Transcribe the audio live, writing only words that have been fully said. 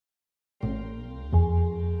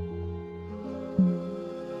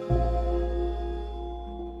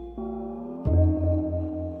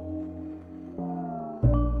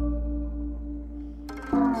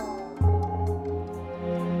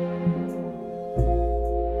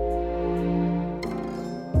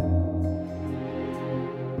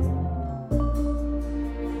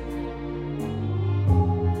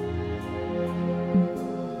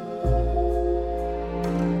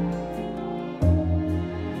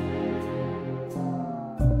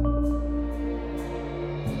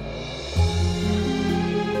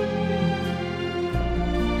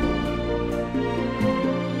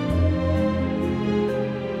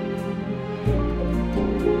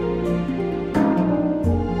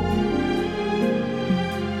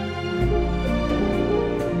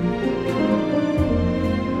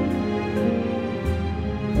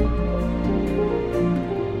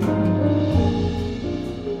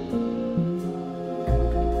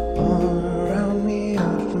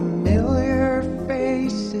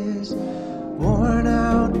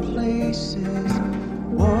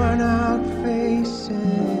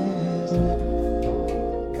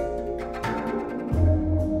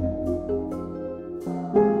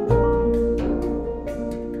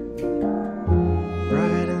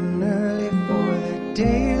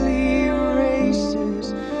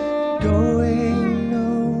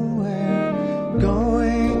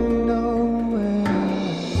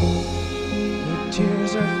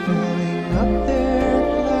are filling up their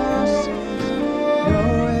glasses. No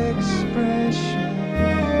expression,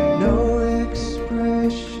 no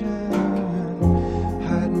expression.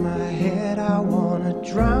 Hide my head, I wanna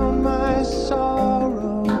drown my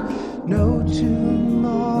sorrow. No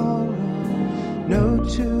tomorrow, no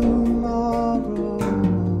tomorrow.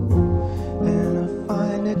 And I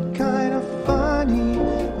find it kind of funny, I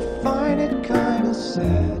find it kind of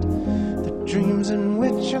sad. The dreams in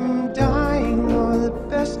which I'm dying are the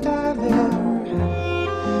best I've ever had.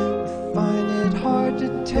 I find it hard to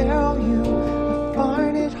tell you, I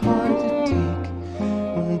find it hard to take.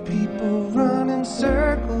 When people run in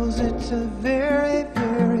circles, it's a very,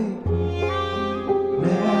 very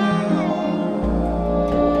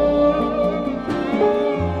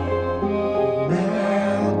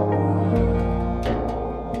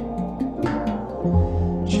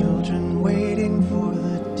children waiting for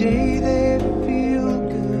the day they feel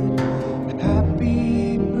good.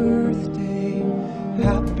 Happy birthday,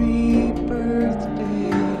 happy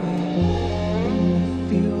birthday. And I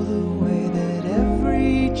feel the way that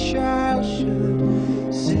every child should.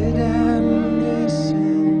 Sit and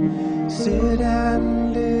listen, sit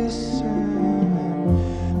and listen.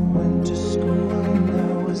 Went to school and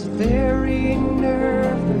I was very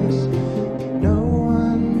nervous. No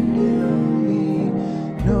one knew me,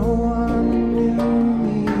 no one knew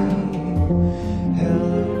me.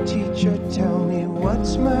 Hello teacher, tell me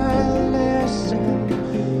what's my lesson.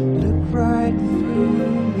 Look right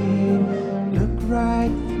through me, look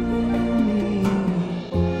right through me.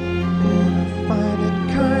 And I find it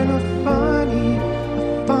kind of funny,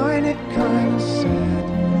 I find it kind of sad.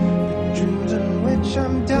 The dreams in which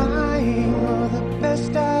I'm dying